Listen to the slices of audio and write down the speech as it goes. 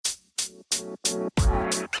If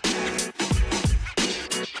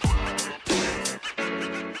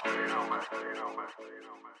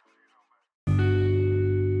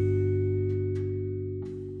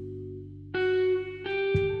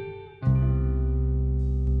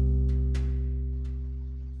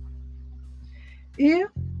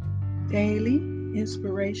daily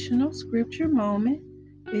inspirational scripture moment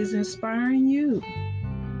is inspiring you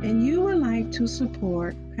and you would like to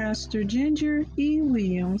support Pastor Ginger E.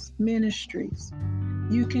 Williams Ministries,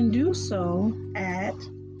 you can do so at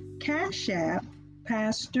Cash App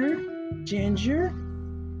Pastor Ginger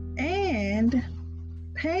and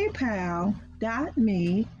PayPal.me/G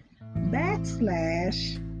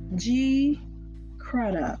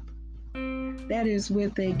Crudup. That is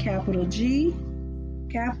with a capital G,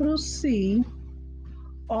 capital C,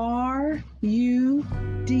 RUDUP.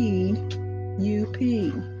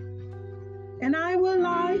 And I would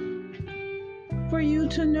like for you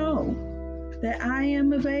to know that I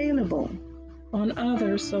am available on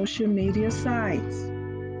other social media sites,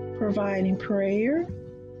 providing prayer,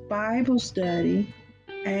 Bible study,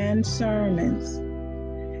 and sermons.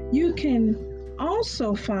 You can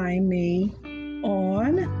also find me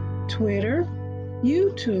on Twitter,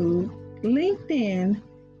 YouTube, LinkedIn,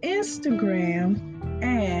 Instagram,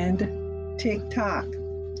 and TikTok.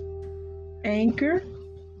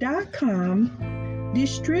 Anchor.com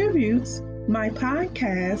distributes my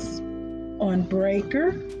podcasts on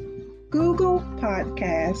Breaker, Google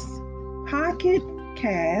Podcasts, Pocket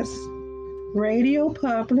Casts, Radio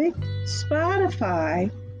Public, Spotify,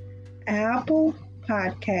 Apple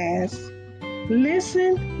Podcasts,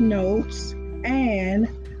 Listen Notes, and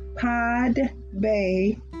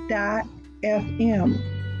Podbay.fm.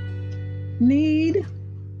 Need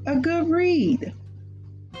a good read?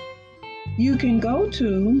 You can go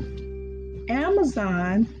to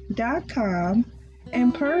Amazon.com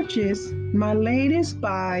and purchase my latest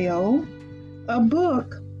bio, a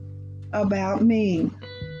book about me,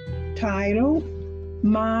 titled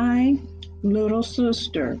My Little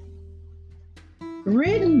Sister,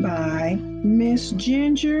 written by Miss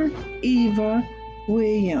Ginger Eva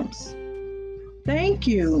Williams. Thank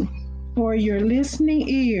you for your listening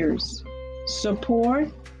ears, support,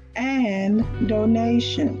 and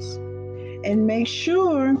donations. And make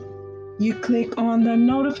sure you click on the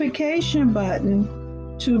notification button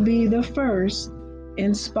to be the first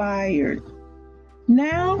inspired.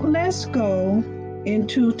 Now let's go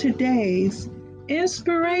into today's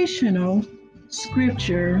inspirational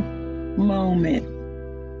scripture moment.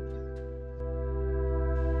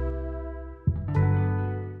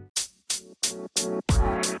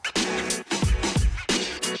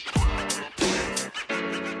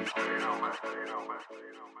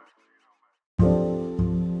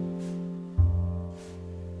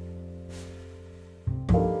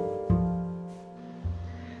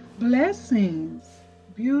 Blessings,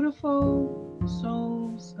 beautiful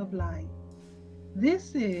souls of light.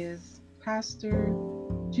 This is Pastor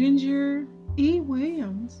Ginger E.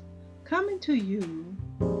 Williams coming to you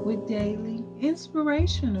with daily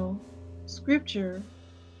inspirational scripture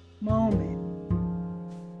moment.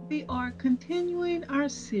 We are continuing our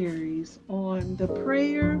series on the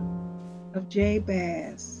prayer of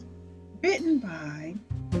Jabez, written by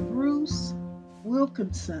Bruce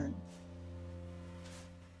Wilkinson.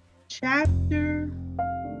 Chapter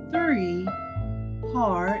 3,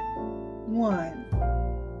 Part 1.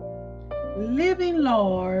 Living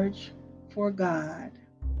large for God.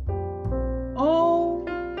 Oh,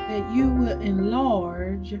 that you will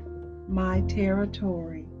enlarge my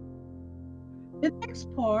territory. The next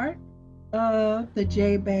part of the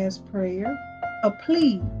Jabez prayer, a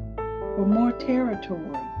plea for more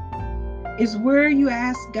territory, is where you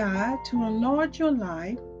ask God to enlarge your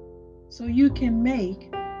life so you can make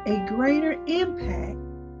a greater impact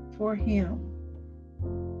for Him.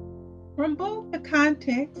 From both the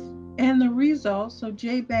context and the results of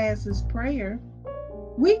Jabez's prayer,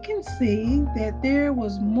 we can see that there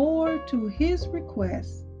was more to his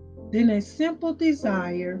request than a simple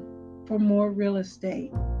desire for more real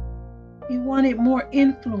estate. He wanted more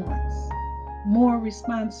influence, more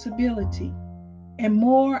responsibility, and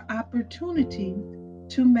more opportunity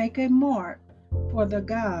to make a mark for the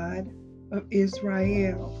God of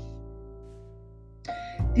Israel.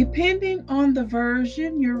 Depending on the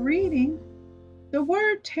version you're reading, the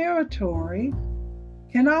word territory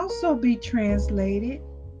can also be translated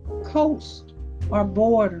coast or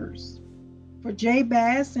borders. For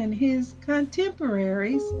Jabez and his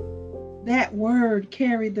contemporaries, that word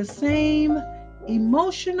carried the same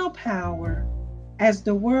emotional power as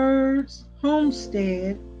the words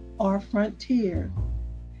homestead or frontier.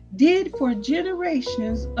 did for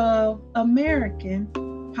generations of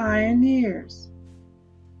American pioneers.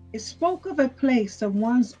 It spoke of a place of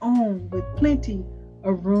one's own with plenty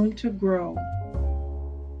of room to grow.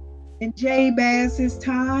 In Jabez's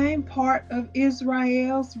time, part of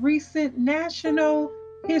Israel's recent national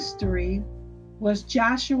history was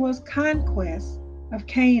Joshua's conquest of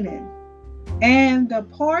Canaan and the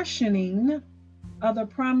portioning of the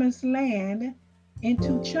promised land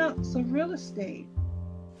into chunks of real estate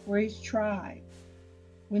for each tribe.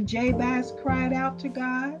 When Jabez cried out to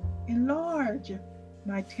God, enlarge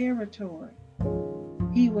my territory,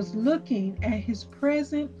 he was looking at his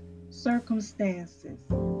present circumstances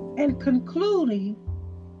and concluding,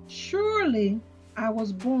 surely I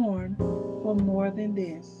was born for more than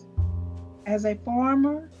this. As a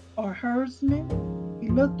farmer or herdsman, he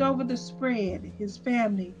looked over the spread his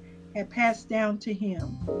family had passed down to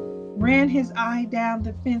him, ran his eye down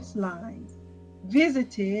the fence lines,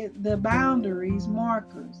 visited the boundaries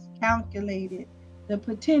markers, calculated the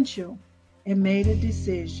potential, and made a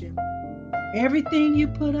decision. Everything you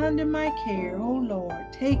put under my care, O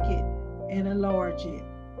Lord, take it and enlarge it.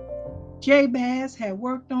 Jabez had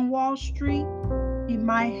worked on Wall Street. He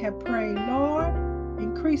might have prayed, Lord,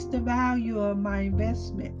 increase the value of my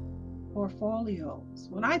investment portfolios.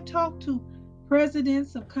 When I talk to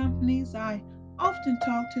presidents of companies, I often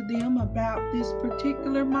talk to them about this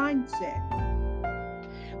particular mindset.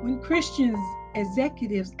 When Christian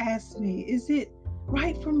executives ask me, is it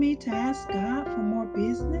right for me to ask God for more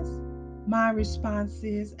business? My response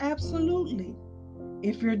is absolutely.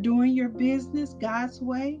 If you're doing your business God's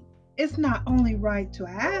way, it's not only right to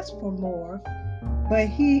ask for more, but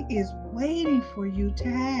He is waiting for you to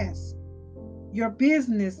ask. Your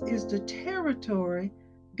business is the territory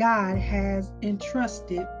God has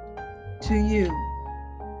entrusted to you.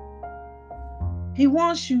 He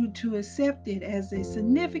wants you to accept it as a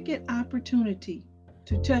significant opportunity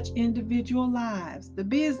to touch individual lives, the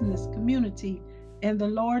business community, and the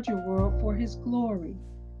larger world for His glory.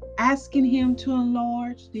 Asking Him to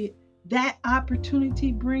enlarge that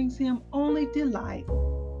opportunity brings Him only delight.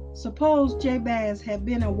 Suppose Jabez had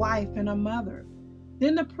been a wife and a mother.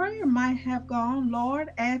 Then the prayer might have gone, Lord,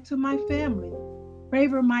 add to my family,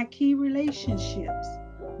 favor my key relationships,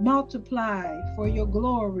 multiply for your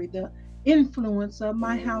glory the influence of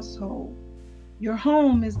my household. Your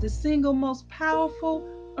home is the single most powerful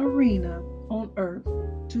arena on earth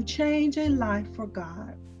to change a life for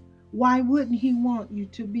God. Why wouldn't He want you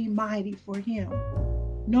to be mighty for Him?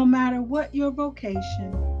 No matter what your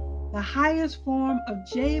vocation, the highest form of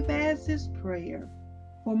Jabez's prayer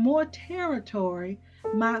for more territory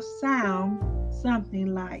might sound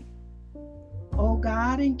something like, O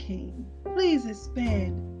God and King, please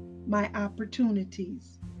expand my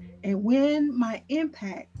opportunities and win my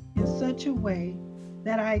impact in such a way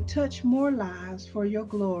that I touch more lives for your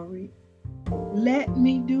glory. Let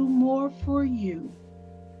me do more for you.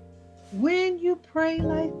 When you pray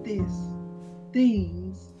like this,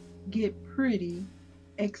 things get pretty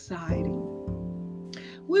exciting.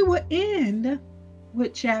 We will end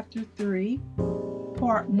with chapter 3,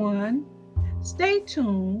 part 1. Stay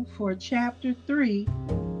tuned for chapter 3,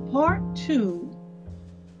 part 2.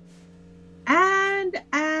 And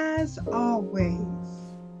as always,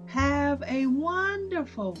 have a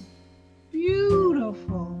wonderful,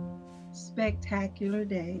 beautiful, spectacular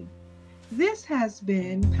day. This has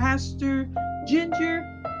been Pastor Ginger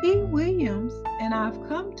E. Williams, and I've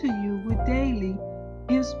come to you with daily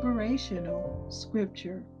inspirational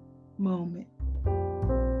scripture moment.